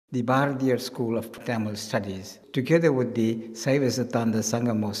the Barathiyar School of Tamil Studies, together with the Saiva Sithantha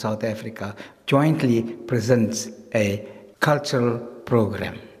Sungum of South Africa, jointly presents a cultural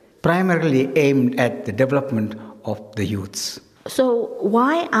program, primarily aimed at the development of the youths. So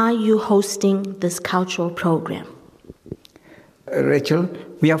why are you hosting this cultural program? Rachel,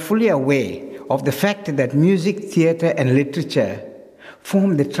 we are fully aware of the fact that music, theatre and literature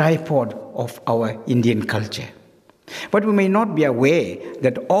form the tripod of our Indian culture. But we may not be aware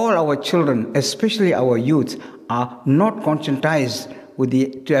that all our children, especially our youth, are not conscientized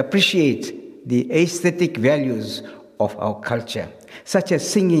to appreciate the aesthetic values of our culture, such as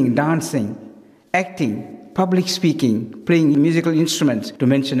singing, dancing, acting, public speaking, playing musical instruments, to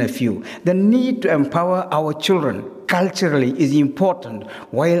mention a few. The need to empower our children culturally is important,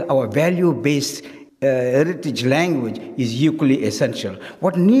 while our value-based heritage language is equally essential.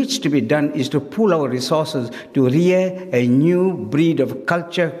 What needs to be done is to pool our resources to rear a new breed of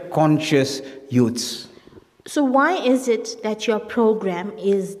culture-conscious youths. So why is it that your program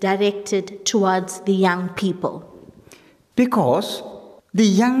is directed towards the young people? Because the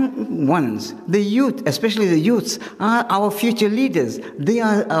young ones, the youth, especially the youths, are our future leaders. They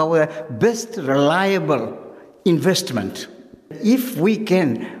are our best reliable investment. If we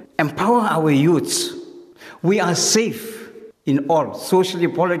can empower our youths, we are safe in all, socially,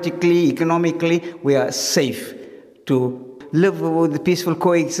 politically, economically, we are safe to live with peaceful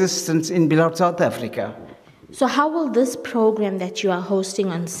coexistence in beloved South Africa. So how will this program that you are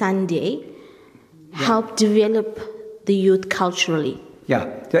hosting on Sunday help develop the youth culturally?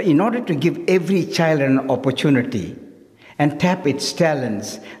 So in order to give every child an opportunity and tap its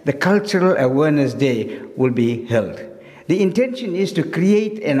talents, the Cultural Awareness Day will be held. The intention is to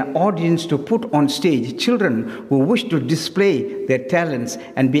create an audience to put on stage children who wish to display their talents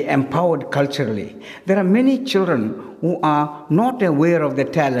and be empowered culturally. There are many children who are not aware of the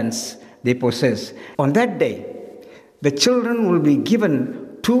talents they possess. On that day, the children will be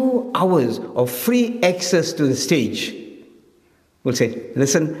given 2 hours of free access to the stage. We'll say,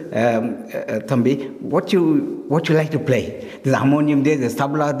 listen, Thambi, what you like to play? There's harmonium there, there's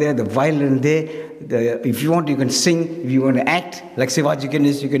tabla there, the violin there. If you want, you can sing. If you want to act, like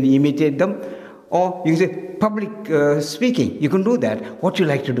Sivaji, you can imitate them. Or you can say, public speaking, you can do that. What you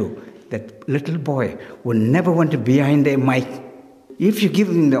like to do? That little boy will never want to be behind a mic. If you give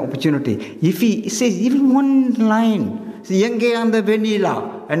him the opportunity, if he says even one line, Yange and the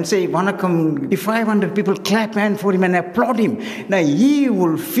vanilla, and say, Vanakam, if 500 people clap hand for him and applaud him, now he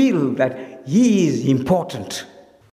will feel that he is important.